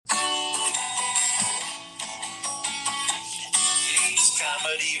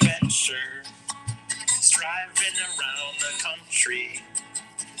comedy venture. He's driving around the country.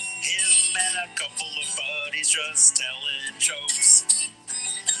 Him and a couple of buddies just telling jokes.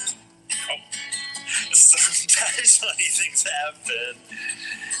 Oh, sometimes funny things happen,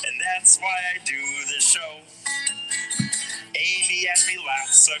 and that's why I do the show. Amy asked me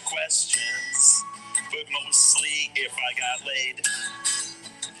lots of questions, but mostly if I got laid.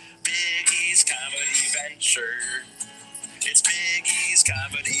 Biggie's comedy venture. It's Biggie's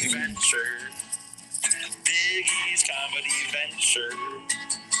comedy venture. Biggie's comedy venture.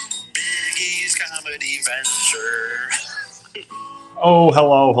 Biggie's comedy venture. Oh,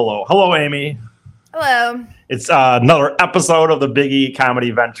 hello, Amy. Hello. It's another episode of the Biggie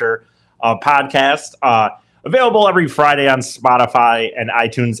Comedy Venture podcast. Available every Friday on Spotify and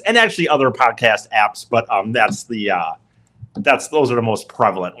iTunes, and actually other podcast apps. But those are the most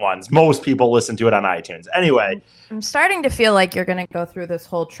prevalent ones. Most people listen to it on iTunes. Anyway, I'm starting to feel like you're going to go through this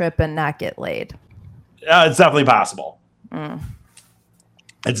whole trip and not get laid. It's definitely possible.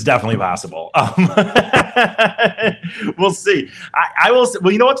 It's definitely possible. We'll see. I will.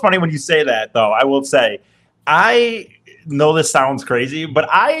 Well, you know what's funny when you say that, though? I will say, I know this sounds crazy, but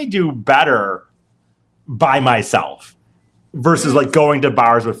I do better by myself versus like going to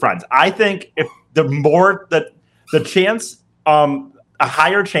bars with friends. I think if the more that the chance, a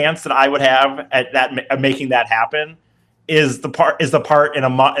higher chance that I would have at making that happen is the part in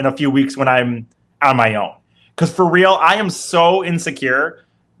a few weeks when I'm on my own. Because for real, I am so insecure.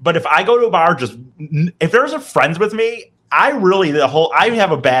 But if I go to a bar, if there's a friends with me, I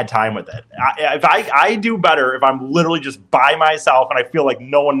have a bad time with it. I do better if I'm literally just by myself and I feel like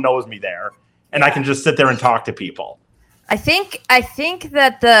no one knows me there, and I can just sit there and talk to people. I think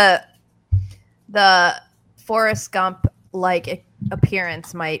that the Forrest Gump like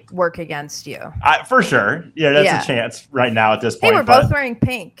appearance might work against you. For sure, that's a chance right now at this point. Hey, we're both wearing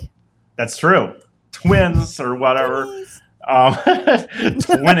pink. That's true. Twins or whatever.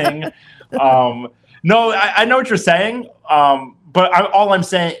 Twinning. No, I know what you're saying. But all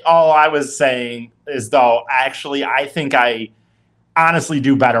I was saying is, though, actually, I think I honestly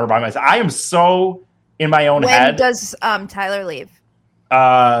do better by myself. I am so in my own head. When does Tyler leave?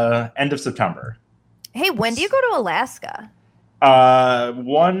 End of September. Hey, when do you go to Alaska? A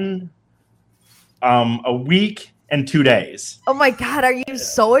week and 2 days. Oh my God, are you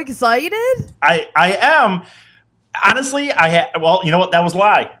so excited? I am. Honestly, you know what? That was a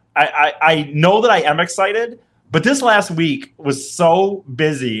lie. I know that I am excited, but this last week was so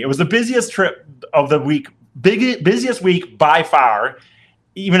busy. It was the busiest trip of the week, busiest week by far,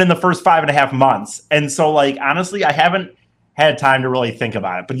 even in the first 5.5 months. And so, like, honestly, I haven't had time to really think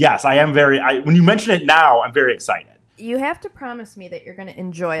about it. But yes, I am when you mention it now, I'm very excited. You have to promise me that you're going to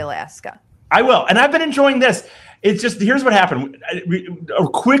enjoy Alaska. I will. And I've been enjoying this. It's just, here's what happened. A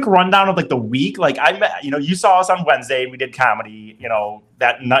quick rundown of like the week. Like I met, you saw us on Wednesday. We did comedy,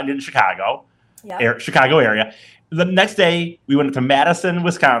 that night in Chicago, Chicago area. The next day we went to Madison,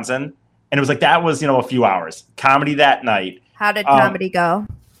 Wisconsin. And it was like, that was, a few hours. Comedy that night. How did comedy go?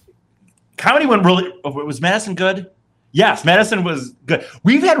 Comedy went really, was Madison good? Yes, Madison was good.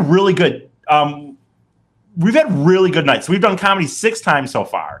 We've had really good nights. We've done comedy 6 times so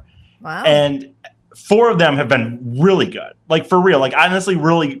far. Wow. And 4 of them have been really good. Like, for real. Like, honestly,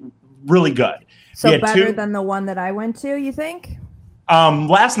 really, really good. So better than the one that I went to, you think?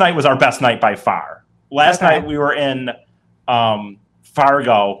 Last night was our best night by far. Last night we were in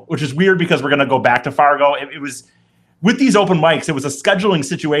Fargo, which is weird because we're going to go back to Fargo. It was, with these open mics, it was a scheduling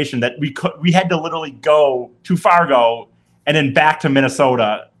situation that we had to literally go to Fargo and then back to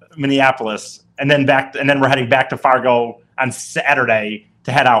Minneapolis, and then we're heading back to Fargo on Saturday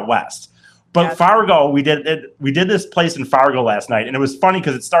to head out west. But Fargo, we did this place in Fargo last night, and it was funny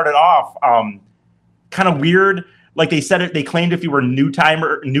because it started off kind of weird. Like they claimed if you were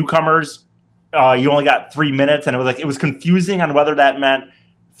newcomers, you only got 3 minutes, and it was confusing on whether that meant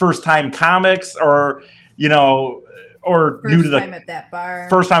first time comics or new to the time at that bar.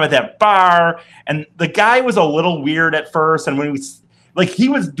 First time at that bar. And the guy was a little weird at first, and when he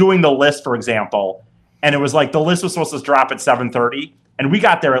was doing the list, for example, and it was like the list was supposed to drop at 7:30. And we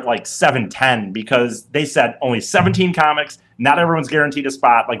got there at like 7:10 because they said only 17 comics. Not everyone's guaranteed a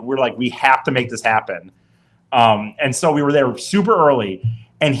spot. Like, we have to make this happen. And so we were there super early.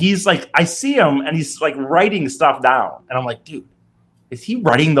 And he's like, I see him and he's like writing stuff down. And I'm like, dude, is he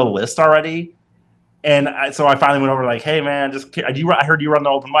writing the list already? And so I finally went over like, hey man, I heard you run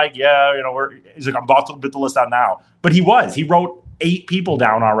the open mic. Yeah, he's like, I'm about to put the list out now. But he wrote 8 people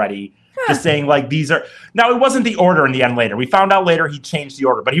down already. Just saying, like, these are... Now, it wasn't the order in the end later. We found out later he changed the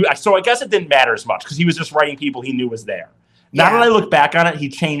order. But so I guess it didn't matter as much because he was just writing people he knew was there. Now Yeah. that I look back on it, he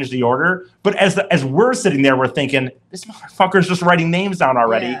changed the order. But as we're sitting there, we're thinking, this motherfucker's just writing names down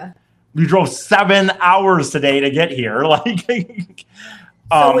already. Yeah. We drove 7 hours today to get here. Like,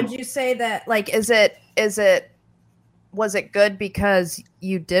 So would you say that, like, was it good because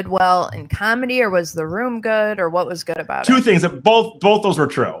you did well in comedy, or was the room good, or what was good about it? two things that both those were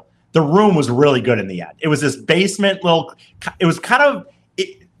true. The room was really good in the end. It was this basement it was kind of,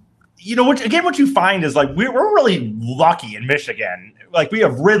 what you find is like, we're really lucky in Michigan. Like, we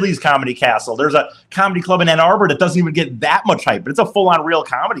have Ridley's Comedy Castle. There's a comedy club in Ann Arbor that doesn't even get that much hype, but it's a full-on real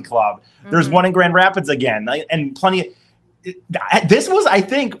comedy club. There's one in Grand Rapids again, and plenty. This was, I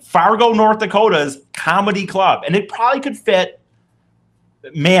think, Fargo, North Dakota's comedy club, and it probably could fit.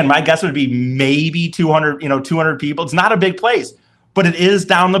 Man, my guess would be maybe 200 people. It's not a big place, but it is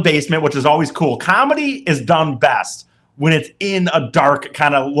down the basement, which is always cool. Comedy is done best when it's in a dark,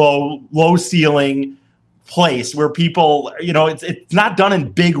 kind of low ceiling place where people, it's not done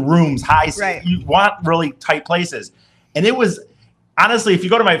in big rooms, high. Right. You want really tight places, and it was. Honestly, if you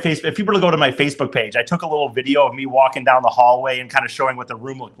were to go to my Facebook page, I took a little video of me walking down the hallway and kind of showing what the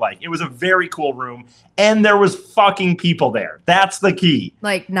room looked like. It was a very cool room, and there was fucking people there. That's the key.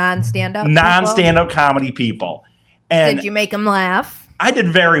 Like non-stand-up comedy people. And did you make them laugh? I did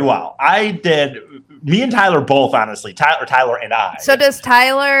very well. I did. Me and Tyler both, honestly. Tyler and I. So does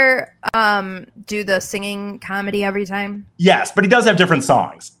Tyler do the singing comedy every time? Yes, but he does have different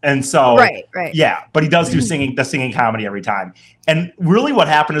songs. And so Right. Yeah, but he does do the singing comedy every time. And really what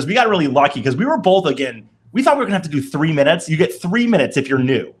happened is we got really lucky because we were both, again, we thought we were going to have to do 3 minutes. You get 3 minutes if you're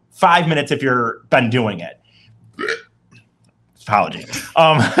new, 5 minutes if you're been doing it. Apology.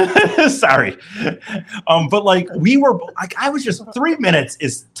 Sorry. But like I was just 3 minutes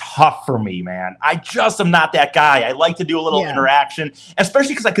is tough for me, man. I just am not that guy. I like to do a little interaction,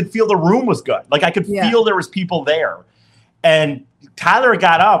 especially because I could feel the room was good. Like I could feel there was people there. And Tyler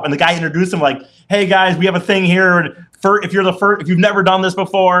got up and the guy introduced him like, hey guys, we have a thing here. And if you've never done this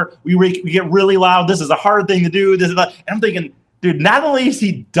before, we get really loud. This is a hard thing to do. And I'm thinking, dude, not only has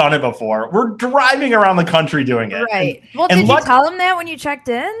he done it before, we're driving around the country doing it. Right. Well, did you tell him that when you checked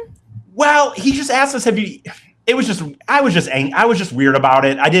in? Well, he just asked us, I was just weird about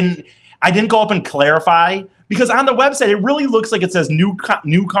it. I didn't go up and clarify because on the website, it really looks like it says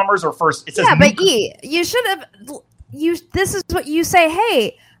newcomers or first. It says but you should have, this is what you say.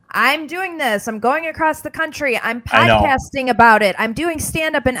 Hey, I'm doing this. I'm going across the country. I'm podcasting about it. I'm doing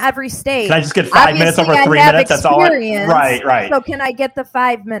stand-up in every state. Can I just get 5 minutes over 3 minutes? That's all. Right. So can I get the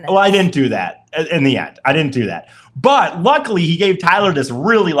 5 minutes? Well, I didn't do that in the end. I didn't do that. But luckily, he gave Tyler this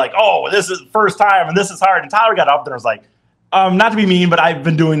really like, oh, this is the first time and this is hard. And Tyler got up there and was like, not to be mean, but I've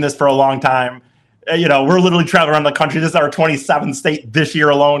been doing this for a long time. We're literally traveling around the country. This is our 27th state this year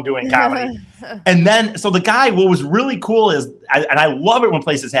alone doing comedy. And then, so the guy, what was really cool is, and I love it when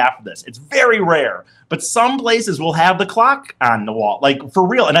places have this. It's very rare, but some places will have the clock on the wall, like for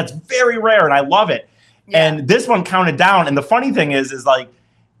real. And that's very rare. And I love it. Yeah. And this one counted down. And the funny thing is like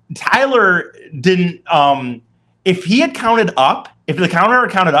Tyler didn't, if he had counted up, if the counter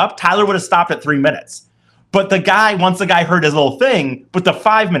had counted up, Tyler would have stopped at 3 minutes. But once the guy heard his little thing, put the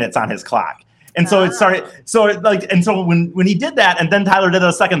 5 minutes on his clock. And so it started. So when he did that, and then Tyler did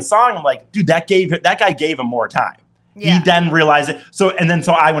a second song, I'm like, dude, that guy gave him more time. Yeah. He then realized it. So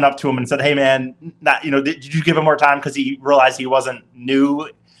I went up to him and said, hey man, did you give him more time because he realized he wasn't new?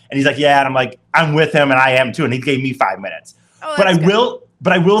 And he's like, yeah. And I'm like, I'm with him, and I am too. And he gave me 5 minutes. Oh,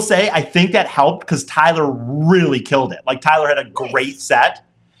 but I will say, I think that helped because Tyler really killed it. Like Tyler had a great set,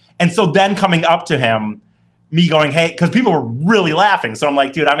 and so then coming up to him. Me going, hey, because people were really laughing. So I'm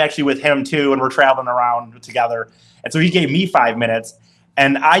like, dude, I'm actually with him too, and we're traveling around together. And so he gave me 5 minutes,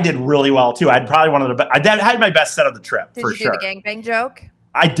 and I did really well too. I had probably one of the best. I had my best set of the trip for sure. Did you do the gangbang joke?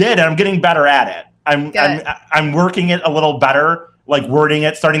 I did, and I'm getting better at it. I'm working it a little better, like wording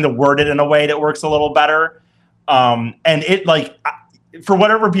it, starting to word it in a way that works a little better. And it for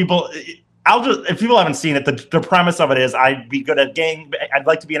whatever people. If people haven't seen it, the premise of it is I'd be good at I'd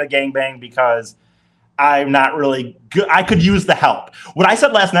like to be in a gangbang because I'm not really good. I could use the help. What I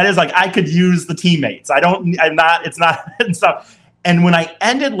said last night is like, I could use the teammates. It's not and stuff. And when I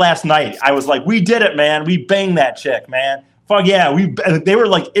ended last night, I was like, we did it, man. We banged that chick, man. Fuck yeah. They were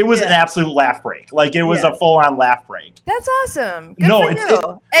like, it was an absolute laugh break. Like it was a full on laugh break. That's awesome. Good for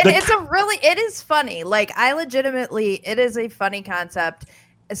you. It is funny. Like it is a funny concept,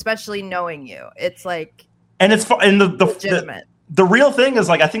 especially knowing you. It's like, and it's fun. And legitimate. The real thing is,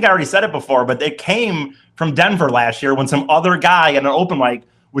 like, I think I already said it before, but it came from Denver last year when some other guy at an open mic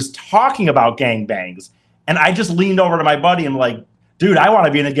was talking about gangbangs. And I just leaned over to my buddy and like, dude, I want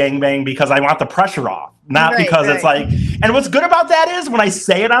to be in a gangbang because I want the pressure off, not because it's like, and what's good about that is when I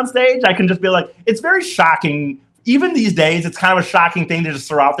say it on stage, I can just be like, it's very shocking. Even these days, it's kind of a shocking thing to just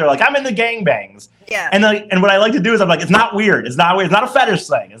throw out there. Like, I'm in the gangbangs. Yeah. And what I like to do is I'm like, it's not weird. It's not weird. It's not a fetish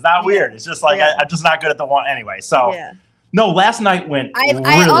thing. It's not weird. It's just like, I'm just not good at the one anyway. So no, last night went really.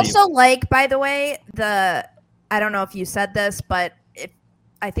 I also like, by the way, I don't know if you said this, but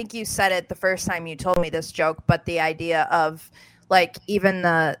I think you said it the first time you told me this joke, but the idea of like even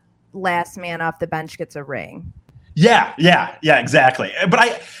the last man off the bench gets a ring. Yeah, exactly.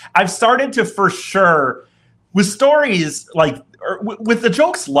 But I've started to, for sure, with stories like, with the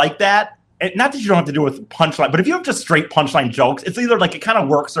jokes like that, not that you don't have to do it with punchline, but if you have just straight punchline jokes, it's either like it kind of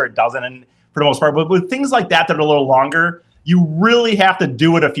works or it doesn't, and for the most part. But with things like that are a little longer, you really have to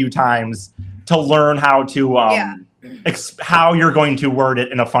do it a few times to learn how to how you're going to word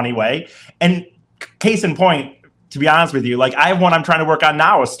it in a funny way. And case in point, to be honest with you, like I have one I'm trying to work on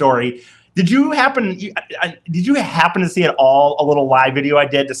now, a story. Did you happen to see at all a little live video I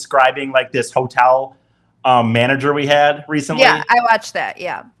did describing like this hotel manager we had recently? Yeah, I watched that.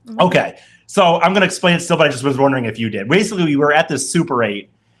 Yeah. Mm-hmm. Okay. So I'm going to explain it still, but I just was wondering if you did. Basically, we were at this Super 8,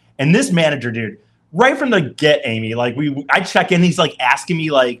 and this manager, dude, right from the get, Amy, like I check in, he's like asking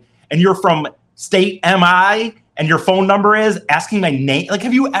me like, and you're from state MI, and your phone number is, asking my name. Like,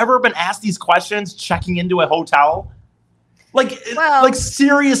 have you ever been asked these questions checking into a hotel? Like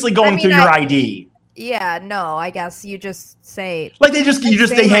seriously going through your ID. Yeah, no, I guess you just say like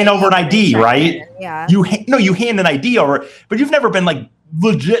they hand over an ID, right? Yeah. You hand an ID over, but you've never been like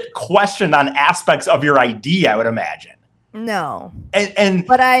legit questioned on aspects of your ID, I would imagine. No. And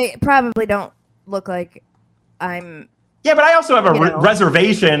but I probably don't look like I'm. Yeah, but I also have a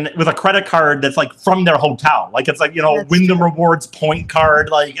reservation with a credit card that's like from their hotel. Like it's like, Wyndham Rewards point card.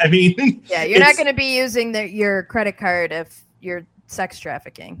 Like, I mean. Yeah, you're not going to be using your credit card if you're sex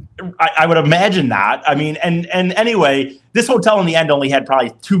trafficking. I would imagine not. I mean, and anyway, this hotel in the end only had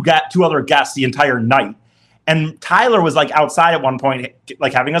probably two other guests the entire night. And Tyler was like outside at one point,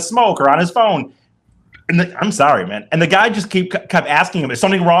 like having a smoke or on his phone. And I'm sorry, man. And the guy just kept asking him, is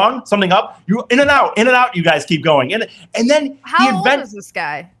something wrong? Something up? You in and out, you guys keep going. And then how old is this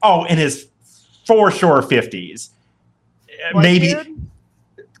guy? Oh, in his for sure 50s. What, maybe.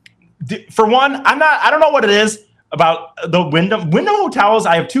 Dude? For one, I don't know what it is about the Wyndham hotels.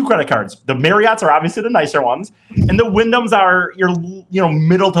 I have two credit cards. The Marriott's are obviously the nicer ones, and the Wyndhams are your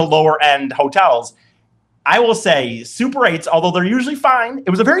middle to lower end hotels. I will say Super 8s, although they're usually fine,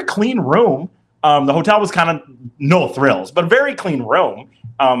 it was a very clean room. The hotel was kind of no thrills, but a very clean room.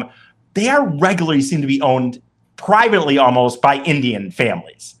 They are regularly seem to be owned privately almost by Indian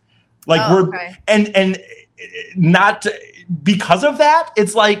families. Like and not because of that,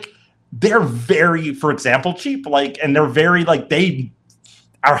 it's like they're very, for example, cheap, like, and they're very like they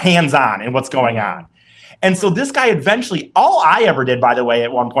are hands-on in what's going on. And so this guy eventually, all I ever did, by the way,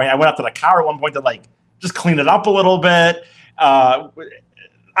 at one point, I went up to the car at one point to like just clean it up a little bit.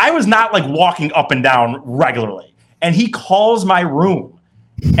 I was not like walking up and down regularly, and he calls my room,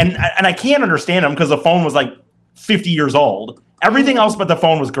 and I can't understand him because the phone was like 50 years old. Everything else but the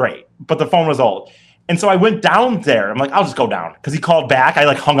phone was great, but the phone was old. And so I went down there. I'm like, I'll just go down because he called back. I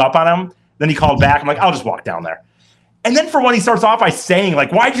like hung up on him. Then he called back. I'm like, I'll just walk down there. And then for one, he starts off by saying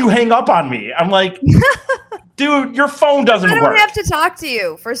like, why'd you hang up on me? I'm like, dude, your phone doesn't work. I don't have to talk to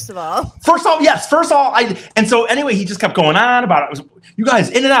you, first of all. Yes. And so anyway, he just kept going on about it. You guys,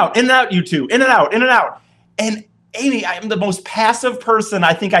 in and out, you two, in and out. And Amy, I am the most passive person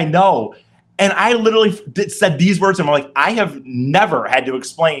I think I know. And I literally said these words. And I'm like, I have never had to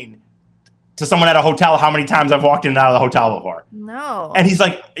explain to someone at a hotel how many times I've walked in and out of the hotel before. No. And he's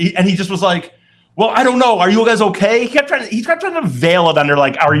like, he just was like, well, I don't know. Are you guys okay? He kept trying to veil it under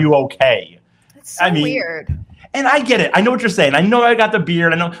like, are you okay? It's so weird. And I get it. I know what you're saying. I know I got the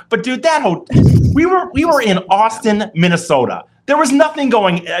beard. I know, but dude, we were in Austin, Minnesota. There was nothing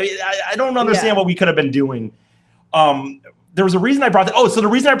going. I don't understand what we could have been doing. There was a reason I brought that. Oh, so the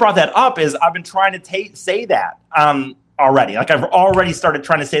reason I brought that up is I've been trying to say that already. Like I've already started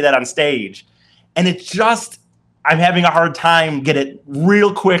trying to say that on stage, and it's just I'm having a hard time get it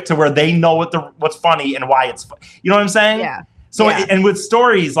real quick to where they know what's funny and why it's. You know what I'm saying? Yeah. So and with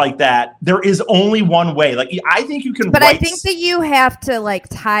stories like that, there is only one way. Like I think you can. But I think that you have to like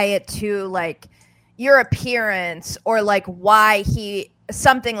tie it to like your appearance or like why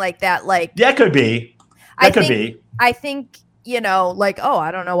something like that. Like that could be. I think, like, oh,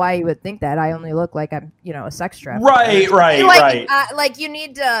 I don't know why you would think that. I only look like I'm, a sex trafficker. Right. Like you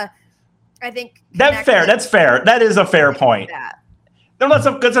need to, I think. That's fair. That is a fair point. No,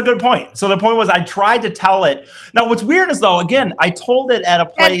 that's a good point. So the point was I tried to tell it. Now, what's weird is, though, again, I told it at a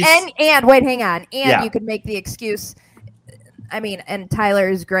place. And wait, hang on. And you could make the excuse. I mean, and Tyler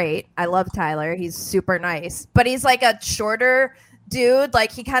is great. I love Tyler. He's super nice. But he's like a shorter dude.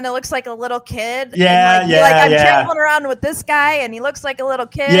 Like, he kind of looks like a little kid. Yeah, I'm traveling around with this guy, and he looks like a little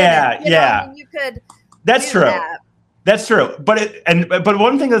kid. Yeah, and, I mean, you could. That's true. That's true. But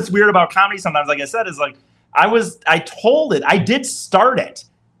one thing that's weird about comedy sometimes, like I said, is like I told it. I did start it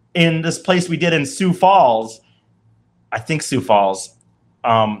in this place we did in Sioux Falls. I think Sioux Falls.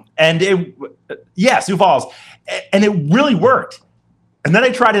 Sioux Falls. And it really worked. And then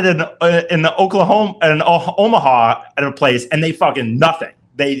I tried it in Omaha at a place, and they fucking nothing.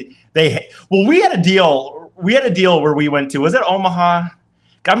 We had a deal where we went to, was it Omaha?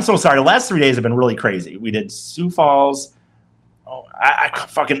 I'm so sorry. The last 3 days have been really crazy. We did Sioux Falls.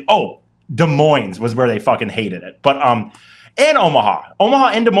 Des Moines was where they fucking hated it. But and Omaha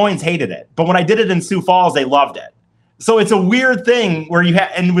and Des Moines hated it. But when I did it in Sioux Falls, they loved it. So it's a weird thing where you have,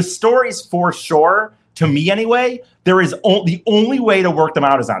 and with stories for sure, to me anyway, there is the only way to work them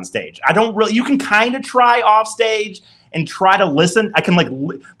out is on stage. You can kind of try off stage and try to listen.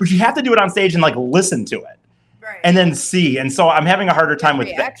 But you have to do it on stage and like listen to it. Right. And then see. And so I'm having a harder time with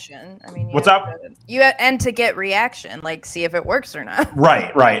reaction. I mean, what's up? And to get reaction, like see if it works or not.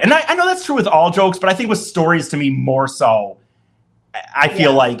 Right. And I know that's true with all jokes, but I think with stories to me more so, I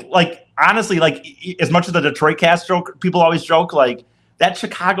feel like honestly, like as much as the Detroit cast joke, people always joke, like that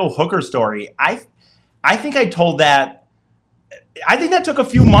Chicago hooker story. I think I told that. I think that took a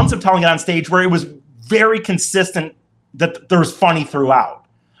few months of telling it on stage where it was very consistent that there was funny throughout.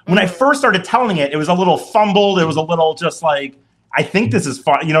 When I first started telling it, it was a little fumbled. It was a little just like, I think this is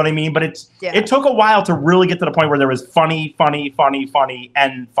fun. You know what I mean? But it took a while to really get to the point where there was funny,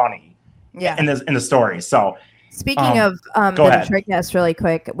 and funny. Yeah. In the story. So speaking of the Detroit cast, really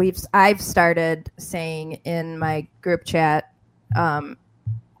quick, I've started saying in my group chat, when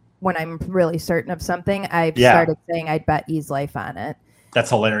I'm really certain of something, I've started saying I'd bet E's life on it. That's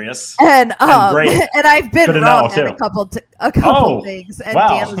hilarious. And great. And I've been wrong on a couple things. And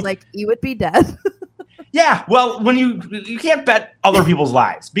Dan was like, "E would be dead." Yeah, well, when you can't bet other people's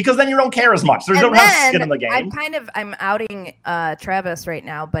lives because then you don't care as much. There's no skin in the game. I'm outing Travis right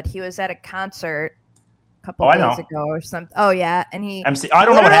now, but he was at a concert a couple days ago or something. Oh yeah, and I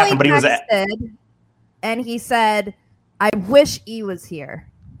don't know what happened, but he was and he said, "I wish E was here."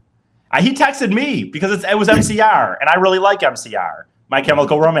 He texted me because it was MCR, and I really like MCR. My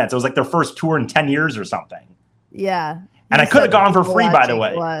Chemical Romance. It was like their first tour in 10 years or something. Yeah. And I could have gone for free, by the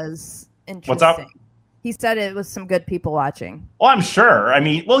way. Was interesting. What's up? He said it was some good people watching. Well, I'm sure. I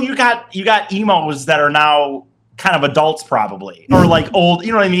mean, you got emos that are now kind of adults probably, or like old.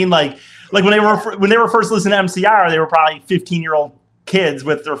 You know what I mean? Like when they were first listening to MCR, they were probably 15-year-old kids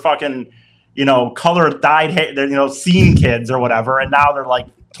with their fucking, color dyed hair, scene kids or whatever, and now they're like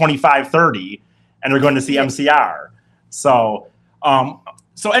 25, 30, and they're going to see MCR. So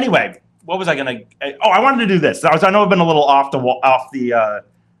anyway, what was I going to? I wanted to do this. I know I've been a little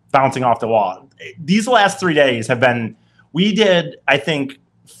bouncing off the wall. These last 3 days have been. We did, I think,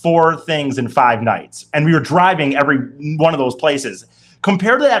 4 things in 5 nights, and we were driving every one of those places.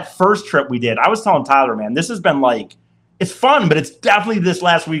 Compared to that first trip we did, I was telling Tyler, man, this has been like, it's fun, but it's definitely this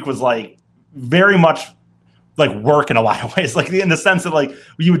last week was like very much like work in a lot of ways. Like in the sense that like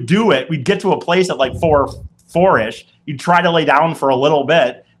you would do it, we'd get to a place at like 4-ish. You'd try to lay down for a little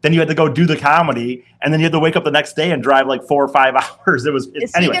bit. Then you had to go do the comedy, and then you had to wake up the next day and drive like 4 or 5 hours.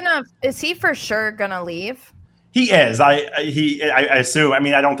 Is he for sure gonna leave? He is. I assume. I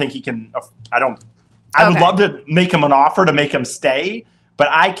mean, I don't think he can. I would love to make him an offer to make him stay, but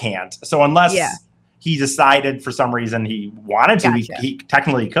I can't. So unless he decided for some reason he wanted to, he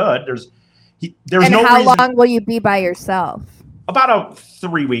technically could. There's no how reason. long will you be by yourself? About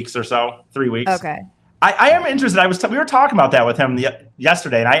 3 weeks or so. 3 weeks. Okay. I am interested. We were talking about that with him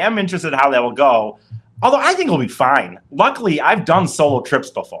yesterday, and I am interested in how that will go. Although I think it'll be fine. Luckily, I've done solo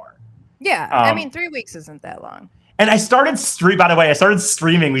trips before. Yeah, I mean, 3 weeks isn't that long. And I started streaming. I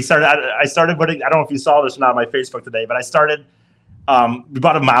started putting. I don't know if you saw this or not on my Facebook today, but I started. We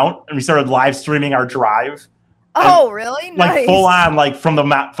bought a mount and we started live streaming our drive. Oh, really? Like nice. Full on, like from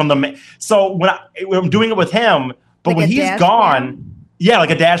the. So when I'm doing it with him, but like when he's gone,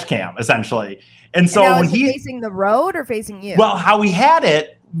 like a dash cam essentially. And so when he's facing the road or facing you? Well, how we had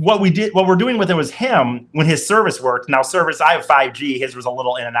it, what we're doing with it was him when his service worked. Now I have 5G, his was a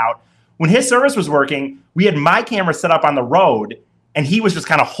little in and out. When his service was working, we had my camera set up on the road, and he was just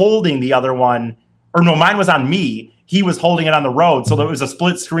kind of holding the other one. Or no, mine was on me. He was holding it on the road, so there was a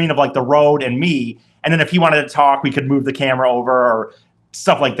split screen of like the road and me. And then if he wanted to talk, we could move the camera over, or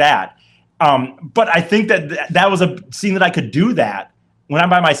stuff like that. But I think that was a scene that I could do that. When I'm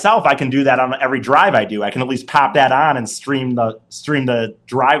by myself, I can do that on every drive I do. I can at least pop that on and stream the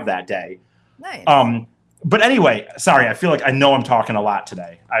drive that day. Nice. But anyway, sorry, I feel like I know I'm talking a lot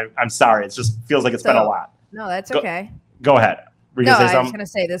today. I'm sorry. It just feels like it's been a lot. No, that's okay. Go ahead. Were you No, gonna say I was something? going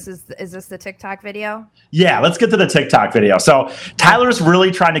to say, is this the TikTok video? Yeah, let's get to the TikTok video. So Tyler's really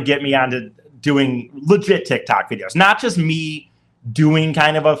trying to get me onto doing legit TikTok videos, not just me doing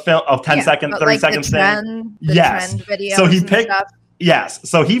kind of a film of 10 second, 30 second thing. Yes. Trend videos so he picked. stuff. Yes.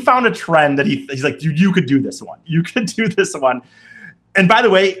 So he found a trend that he's like, dude, you could do this one. You could do this one. And by the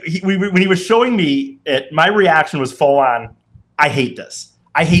way, when he was showing me it, my reaction was full on, I hate this.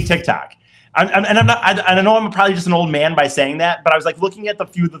 I hate TikTok. I know I'm probably just an old man by saying that, but I was like looking at the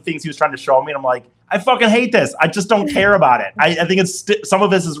few of the things he was trying to show me, and I'm like, I fucking hate this. I just don't care about it. I think some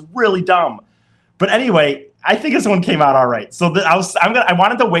of this is really dumb. But anyway, I think this one came out all right. So I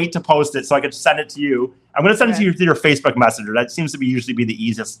wanted to wait to post it so I could send it to you. I'm going to send it to you through your Facebook Messenger. That seems to usually be the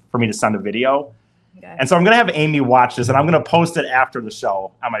easiest for me to send a video. Okay. And so I'm going to have Amy watch this, and I'm going to post it after the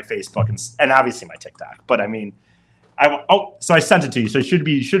show on my Facebook and obviously my TikTok. But I mean, so I sent it to you, so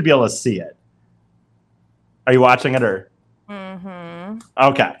you should be able to see it. Are you watching it or? Mm-hmm.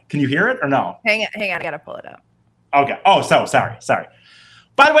 Okay. Can you hear it or no? Hang on. I got to pull it up. Okay. Oh, sorry.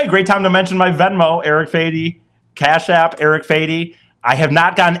 By the way, great time to mention my Venmo, Eric Fady, Cash App, Eric Fady. I have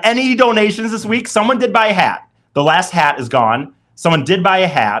not gotten any donations this week. Someone did buy a hat. The last hat is gone. Someone did buy a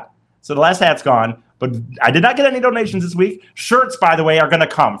hat. So the last hat's gone. But I did not get any donations this week. Shirts, by the way, are going to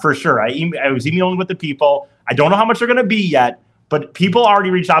come for sure. I was emailing with the people. I don't know how much they're going to be yet. But people already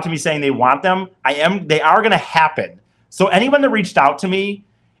reached out to me saying they want them. They are going to happen. So anyone that reached out to me,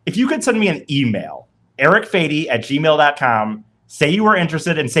 if you could send me an email, ericfady@gmail.com, say you were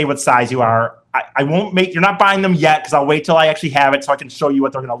interested and say what size you are. I won't you're not buying them yet because I'll wait till I actually have it so I can show you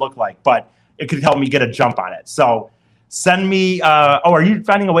what they're going to look like. But it could help me get a jump on it. So send me, are you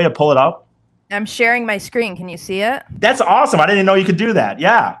finding a way to pull it up? I'm sharing my screen. Can you see it? That's awesome. I didn't know you could do that.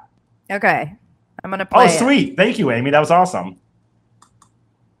 Yeah. Okay. I'm going to play it. Oh, sweet. Thank you, Amy. That was awesome.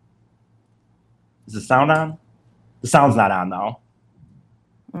 Is the sound on? The sound's not on, though.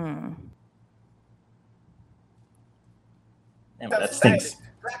 Damn, that stinks.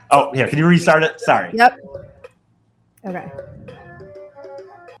 Oh, here. Can you restart it? Sorry. Yep. Okay.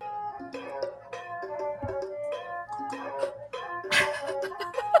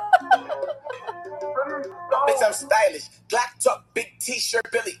 Bitch, I'm stylish. Black top, big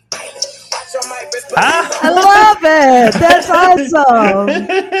t-shirt, Billy Eilish. Watch on my wrist. I love it. That's awesome.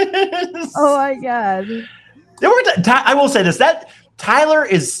 Oh my god. I will say this: that Tyler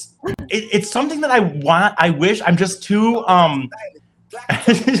is. It's something that I want. I wish. I'm just too.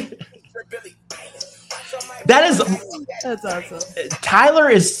 That's awesome. Tyler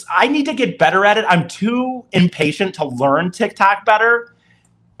is. I need to get better at it. I'm too impatient to learn TikTok better.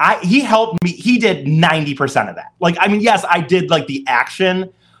 He helped me. He did 90% of that. Like, I mean, yes, I did like the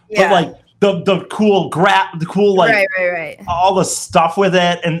action, but like the cool like right. all the stuff with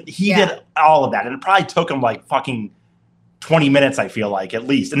it, and he did all of that, and it probably took him like fucking 20 minutes. I feel like at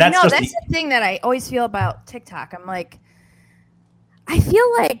least, and that's that's the thing that I always feel about TikTok. I'm like, I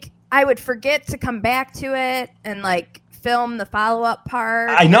feel like I would forget to come back to it and like film the follow-up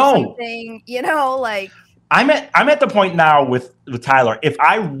part. I know. Something, like. I'm at the point now with Tyler. If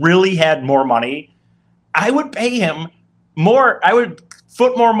I really had more money, I would pay him more. I would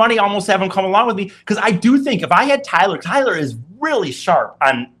foot more money, almost have him come along with me. Because I do think if I had Tyler is really sharp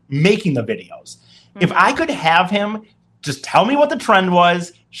on making the videos. Mm-hmm. If I could have him just tell me what the trend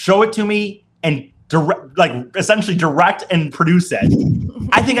was, show it to me, and essentially direct and produce it,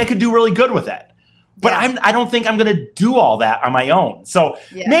 I think I could do really good with it. But I don't think I'm going to do all that on my own. So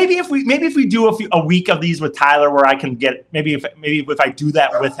maybe if we do a week of these with Tyler, where I can get maybe if I do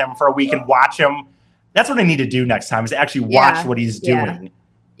that with him for a week and watch him, that's what I need to do next time is actually watch what he's doing.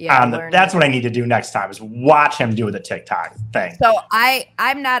 Yeah, that's what I need to do next time is watch him do the TikTok thing. So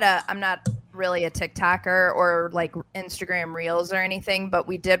I'm not really a TikToker or like Instagram Reels or anything, but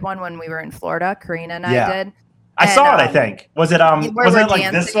we did one when we were in Florida. Karina and I did. I saw it. I think was it like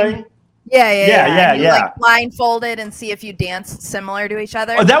dancing? This thing? Yeah. You, like blindfolded and see if you dance similar to each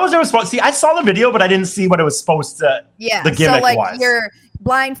other. Oh, that was what it was supposed. See, I saw the video, but I didn't see what it was supposed to. Yeah, the gimmick so like was. You're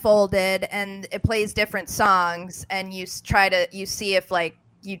blindfolded and it plays different songs, and you see if like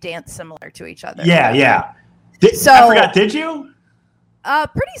you dance similar to each other. Yeah. I forgot. Did you?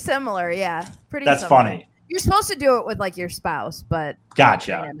 Pretty similar. Yeah, pretty. That's similar. funny. You're supposed to do it with like your spouse, but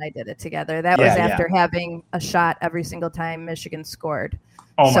Gotcha. and I did it together. That was after having a shot every single time Michigan scored.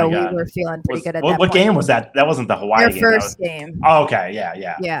 Oh my so God. We were feeling pretty good at that What point. game was that? That wasn't the Hawaii game. Your first game. Oh, okay.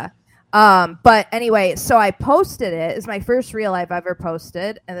 Yeah. Yeah. But anyway, so I posted it. It's my first reel I've ever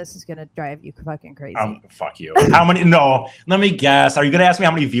posted, and this is gonna drive you fucking crazy. Fuck you. How many? No, let me guess. Are you gonna ask me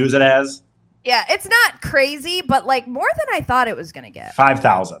how many views it has? Yeah, it's not crazy, but like more than I thought it was gonna get.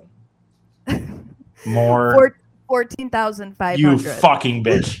 5,000. More. 14,500. You fucking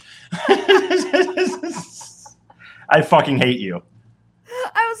bitch. I fucking hate you.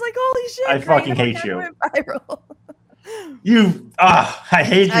 I was like, holy shit. I fucking hate you. Went viral. I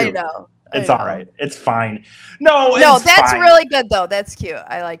hate you. I know. It's all right. It's fine. No, that's fine. really good though. That's cute.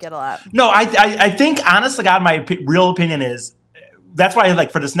 I like it a lot. No, I think honestly, God, my real opinion is that's why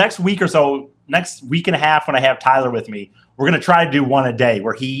like for this next week or so, next week and a half when I have Tyler with me, we're going to try to do one a day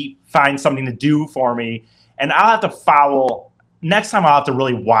where he finds something to do for me. And I'll have to follow next time. I'll have to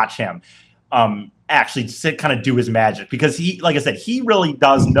really watch him actually sit kind of do his magic because he, like I said, he really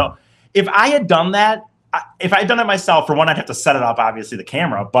does know. If I had done that, if I had done it myself, for one, I'd have to set it up, obviously, the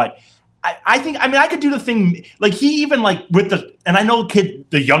camera. But I think, I mean, I could do the thing like he even like with the, and I know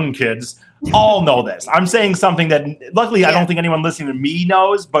the young kids all know this. I'm saying something that luckily I don't think anyone listening to me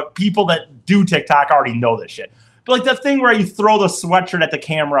knows, but people that do TikTok already know this shit. But like the thing where you throw the sweatshirt at the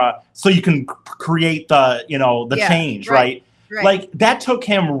camera so you can create the, change, right? Like that took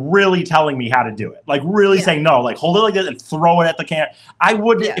him really telling me how to do it. Like really saying, no, like hold it like this and throw it at the camera. I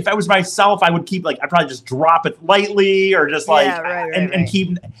would, if I was myself, I would keep like, I'd probably just drop it lightly or just like, and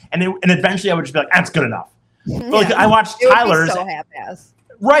keep, and eventually I would just be like, that's good enough. But like I watched Tyler's. So half-ass.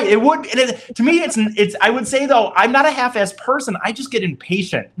 Right. It would. To me, it's, I would say though, I'm not a half-ass person. I just get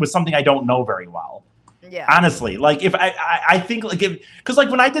impatient with something I don't know very well. Yeah. Honestly, like if I think like because like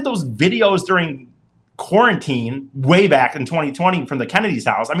when I did those videos during quarantine way back in 2020 from the Kennedy's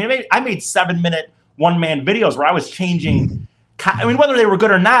house, I mean, I made 7-minute one-man videos where I was changing. I mean, whether they were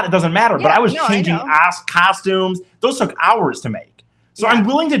good or not, it doesn't matter. But I was changing costumes. Those took hours to make. So I'm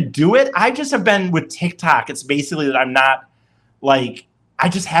willing to do it. I just have been with TikTok. It's basically that I'm not like I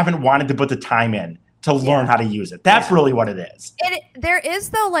just haven't wanted to put the time in to learn how to use it. That's really what it is. There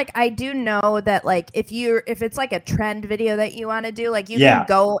is though, like I do know that like if it's like a trend video that you want to do, like you can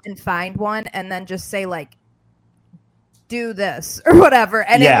go and find one and then just say like do this or whatever,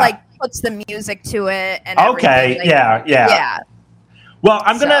 and it like puts the music to it and okay, like, yeah. Well,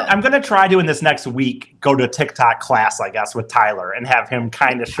 I'm gonna try doing this next week. Go to a TikTok class, I guess, with Tyler and have him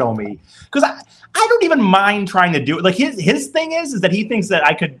kind of show me because I don't even mind trying to do it. Like his thing is that he thinks that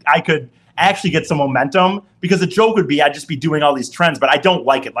I could actually get some momentum because the joke would be I'd just be doing all these trends, but I don't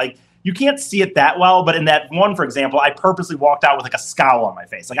like it. Like you can't see it that well, but in that one, for example, I purposely walked out with like a scowl on my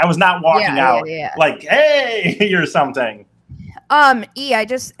face. Like I was not walking out like, hey, or something. I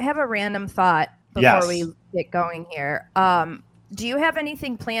just have a random thought before we get going here. Do you have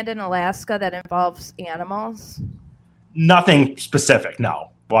anything planned in Alaska that involves animals? Nothing specific,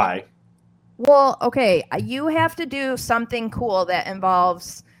 no. Why? Well, okay, you have to do something cool that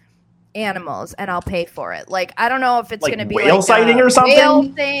involves animals, and I'll pay for it. Like, I don't know if it's going to be whale like sighting or something, whale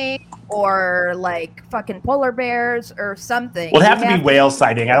thing, or like fucking polar bears or something. Well, it'd have to be whale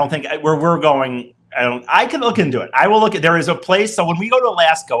sighting. I don't think where we're going. I can look into it. I will look at. There is a place. So when we go to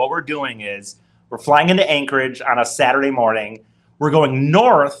Alaska, what we're doing is we're flying into Anchorage on a Saturday morning. We're going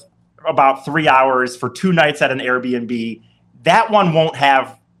north about 3 hours for 2 nights at an Airbnb. That one won't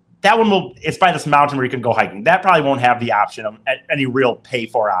have. That one will. It's by this mountain where you can go hiking. That probably won't have the option of any real pay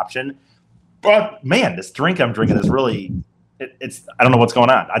for option. But man, this drink I'm drinking is really. It's. I don't know what's going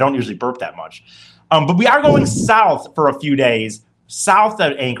on. I don't usually burp that much. But we are going south for a few days, south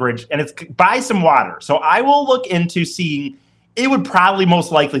of Anchorage, and it's by some water. So I will look into seeing. It would probably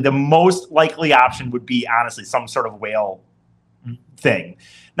the most likely option would be honestly some sort of whale thing.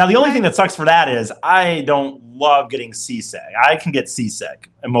 Now, the only thing that sucks for that is I don't love getting seasick. I can get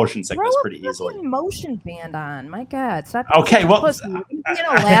seasick, motion sickness pretty easily. Motion band on. My God. Stop. Okay, well, in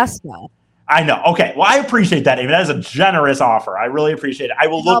Alaska. I know. Okay, well, I appreciate that, Amy. That is a generous offer. I really appreciate it. I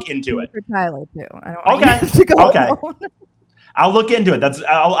will look into it. For Tyler too. I don't okay. have to go alone. I'll look into it.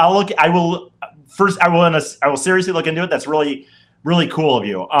 I'll look. I will seriously look into it. That's really, really cool of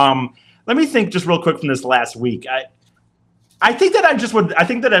you. Let me think just real quick from this last week. I think that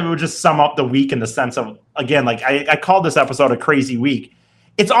I would just sum up the week in the sense of, again, like I called this episode a crazy week.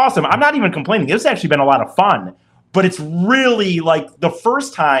 It's awesome. I'm not even complaining. It's actually been a lot of fun, but it's really like the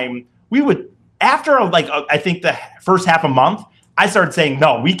first time after I think the first half a month, I started saying,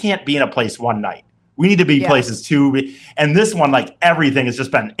 no, we can't be in a place one night. We need to be places too. And this one, like everything has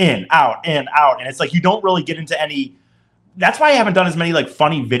just been in, out. And it's like, you don't really get into any. That's why I haven't done as many like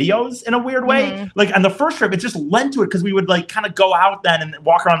funny videos in a weird way. Like on the first trip, it just lent to it because we would like kind of go out then and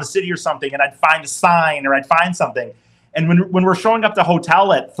walk around the city or something, and I'd find a sign or I'd find something. And when we're showing up to the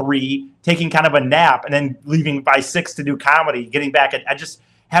hotel at 3, taking kind of a nap, and then leaving by 6 to do comedy, getting back, I just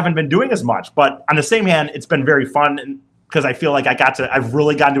haven't been doing as much. But on the same hand, it's been very fun because I feel like I've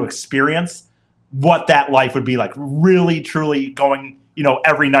really gotten to experience what that life would be like, really, truly going,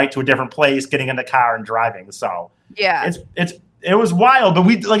 every night to a different place, getting in the car and driving. So yeah, it was wild.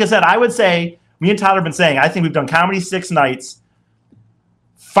 But like I said, I would say me and Tyler have been saying, I think we've done comedy 6 nights.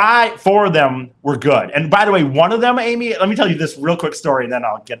 4 of them were good. And by the way, one of them, Amy, let me tell you this real quick story, and then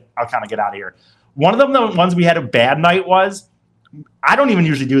I'll kind of get out of here. One of them, the ones we had a bad night was, I don't even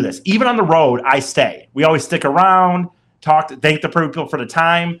usually do this. Even on the road, I stay. We always stick around, talk, thank the people for the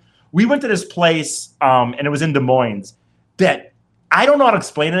time. We went to this place, and it was in Des Moines, that I don't know how to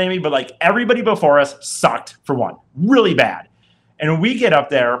explain it, Amy, but like everybody before us sucked for one, really bad. And when we get up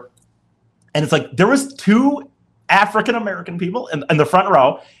there, and it's like there was 2 African-American people in the front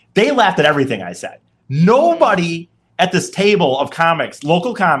row. They laughed at everything I said. Nobody at this table of comics,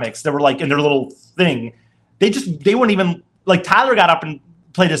 local comics that were like in their little thing, they wouldn't even, like Tyler got up and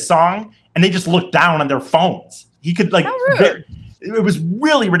played his song and they just looked down on their phones. He could like, it was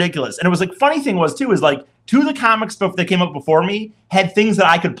really ridiculous. And it was like, funny thing was too, is like 2 of the comics that came up before me had things that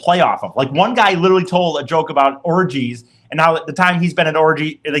I could play off of. Like one guy literally told a joke about orgies. And now at the time he's been in an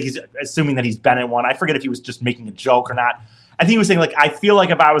orgy, like he's assuming that he's been in one. I forget if he was just making a joke or not. I think he was saying like, I feel like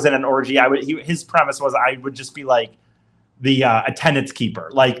if I was in an orgy, his premise was I would just be like the attendance keeper.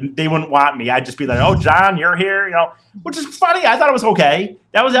 Like they wouldn't want me. I'd just be like, oh, John, you're here, which is funny. I thought it was okay.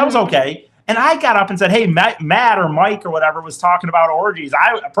 That was okay. And I got up and said, hey, Matt or Mike or whatever was talking about orgies.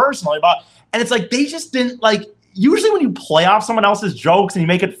 And it's like, they just didn't like, usually when you play off someone else's jokes and you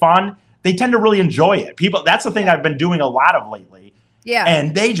make it fun, they tend to really enjoy it. That's the thing I've been doing a lot of lately. Yeah.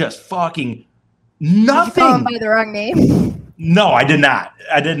 And they just fucking nothing. Did you call them by the wrong name? No, I did not.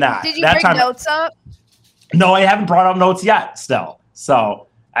 Did you bring notes up? No, I haven't brought up notes yet still. So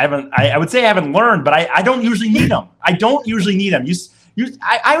I would say I haven't learned, but I don't usually need them. I don't usually need them.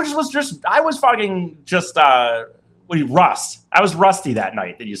 I was fucking just rust. I was rusty that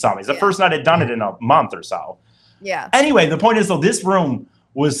night that you saw me. It's the first night I'd done it in a month or so. Yeah. Anyway, the point is though, this room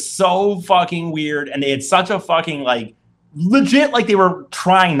was so fucking weird, and they had such a fucking like legit, like they were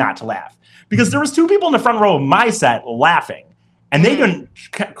trying not to laugh because there was 2 people in the front row of my set laughing, and they didn't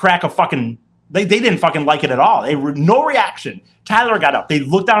crack a fucking. They didn't fucking like it at all. They were no reaction. Tyler got up. They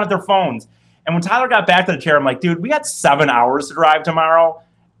looked down at their phones, and when Tyler got back to the chair, I'm like, dude, we got 7 hours to drive tomorrow.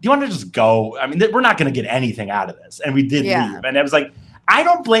 Do you want to just go? I mean, we're not going to get anything out of this, and we did leave. And it was like, I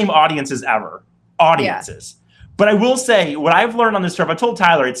don't blame audiences ever. Audiences. Yeah. But I will say, what I've learned on this trip, I told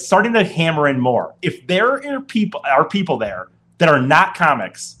Tyler, it's starting to hammer in more. If there are people there that are not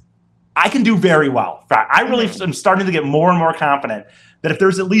comics, I can do very well. I really am starting to get more and more confident that if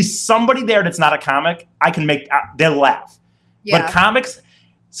there's at least somebody there that's not a comic, I can make, they'll laugh. Yeah. But comics,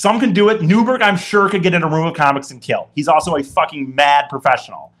 some can do it. Newberg, I'm sure, could get in a room of comics and kill. He's also a fucking mad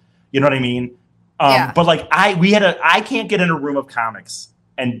professional. You know what I mean? But like, I can't get in a room of comics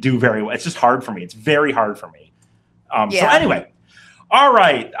and do very well. It's just hard for me. It's very hard for me. So anyway, all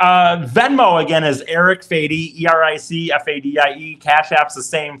right. Venmo again is Eric Fady, EricFadie. Cash App's the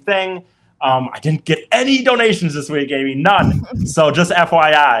same thing. I didn't get any donations this week, Amy, none. So just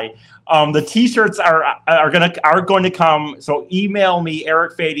FYI, the T-shirts are going to come. So email me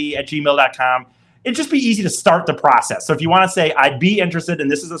ericfady@gmail.com. It'd just be easy to start the process. So if you want to say I'd be interested and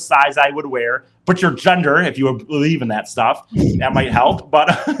this is a size I would wear, but your gender, if you believe in that stuff, that might help. But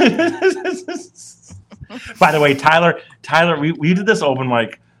by the way, Tyler, we did this open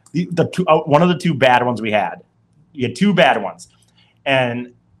mic. One of the 2 bad ones we had. You had 2 bad ones,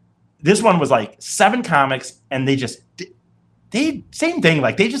 and this one was like 7 comics, and they same thing.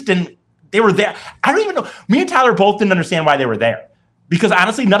 Like they just didn't. They were there. I don't even know. Me and Tyler both didn't understand why they were there, because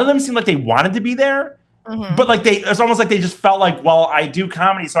honestly, none of them seemed like they wanted to be there. Mm-hmm. But like it's almost like they just felt like, well, I do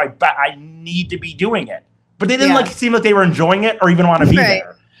comedy, so I need to be doing it. But they didn't seem like they were enjoying it or even want to be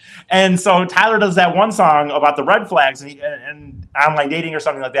there. And so Tyler does that one song about the red flags and online dating or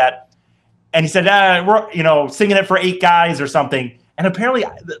something like that. And he said, we're singing it for 8 guys or something. And apparently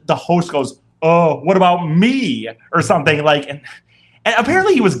the host goes, oh, what about me or something like. And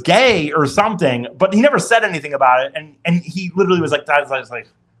apparently he was gay or something, but he never said anything about it. And he literally was like,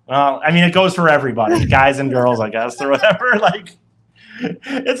 well, I mean, it goes for everybody, guys and girls, I guess, or whatever. Like,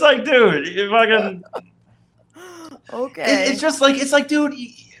 it's like, dude, you fucking. Okay. It's like, dude.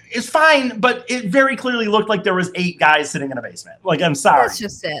 it's fine, but it very clearly looked like there was 8 guys sitting in a basement. Like, I'm sorry. That's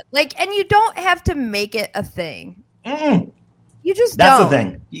just it. Like, and you don't have to make it a thing. Mm-mm. You just That's don't. the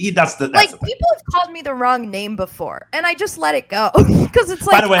thing. That's the like, the thing. people have called me the wrong name before, and I just let it go because it's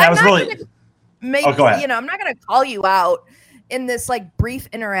like. By the way, I was really. Go ahead. I'm not gonna call you out in this like brief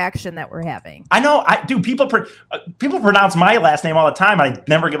interaction that we're having. I know. I do. People pronounce my last name all the time. I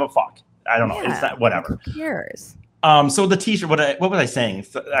never give a fuck. I don't know. It's not, whatever. Who cares? So the T-shirt. What was I saying?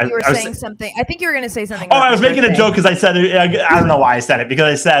 You were saying something. I think you were going to say something. Oh, I was making a joke because I said I don't know why I said it because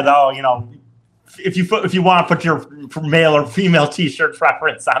I said, if you want to put your male or female T-shirt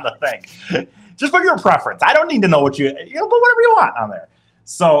preference on the thing, just put your preference. I don't need to know what but whatever you want on there.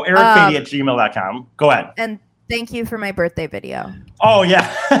 So ericfady@gmail.com. Go ahead. And thank you for my birthday video. Oh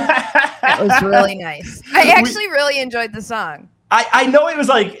yeah, that was really nice. I actually really enjoyed the song. I know it was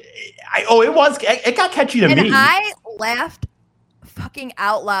like, it got catchy to me. And I laughed fucking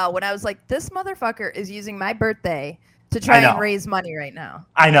out loud when I was like, this motherfucker is using my birthday to try and raise money right now.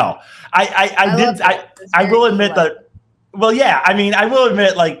 I know. I will admit that. Well, yeah. I mean, I will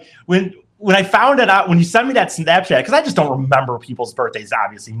admit, like when I found it out, when you sent me that Snapchat, because I just don't remember people's birthdays,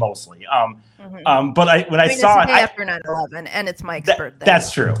 obviously, mostly. But when I saw it after 9/11, and it's Mike's birthday.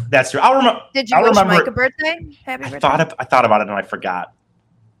 That's true. I'll remember. Did you wish Mike a birthday? Happy birthday. I thought about it and I forgot.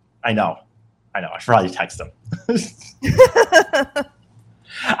 I know. I should probably text him.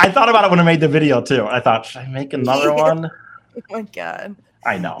 I thought about it when I made the video too. I thought, should I make another one? Oh my god!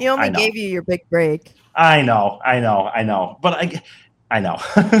 I know. He only gave you your big break. I know. But I know.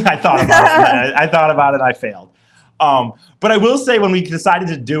 I thought about it. I thought about it. I failed. But I will say, when we decided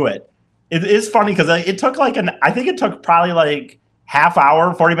to do it, it is funny because it took I think it took probably like half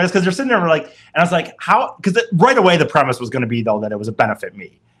hour, 40 minutes, because you're sitting there and I was like, how? Because right away the premise was going to be though that it was a benefit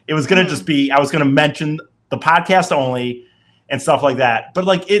me. It was going to just be, I was going to mention the podcast only and stuff like that. But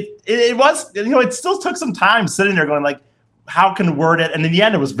like it was, it still took some time sitting there going like, how can word it? And in the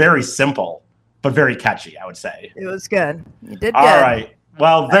end, it was very simple, but very catchy, I would say. It was good. You did good. All right.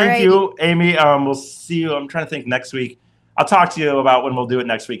 Well, thank you, Amy. We'll see you. I'm trying to think next week. I'll talk to you about when we'll do it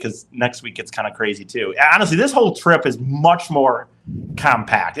next week, because next week it's kind of crazy too. Honestly, this whole trip is much more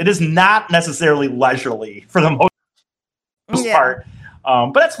compact. It is not necessarily leisurely for the most part.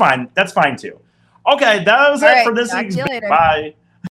 But that's fine. That's fine too. Okay, that was it for this week. Bye.